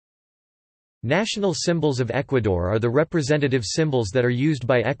National symbols of Ecuador are the representative symbols that are used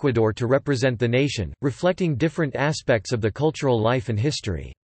by Ecuador to represent the nation, reflecting different aspects of the cultural life and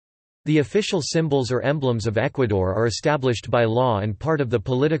history. The official symbols or emblems of Ecuador are established by law and part of the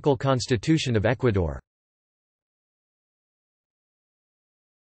political constitution of Ecuador.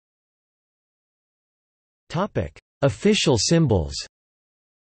 Official symbols.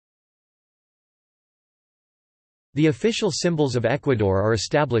 The official symbols of Ecuador are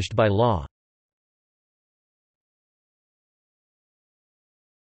established by law.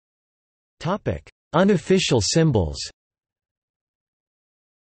 Unofficial symbols.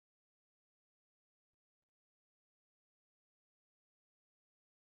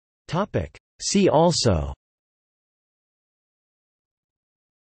 See also: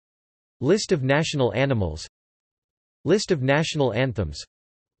 List of national animals, List of national anthems,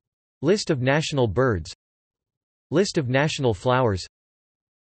 List of national birds, List of national flowers,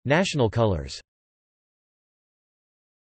 National colors.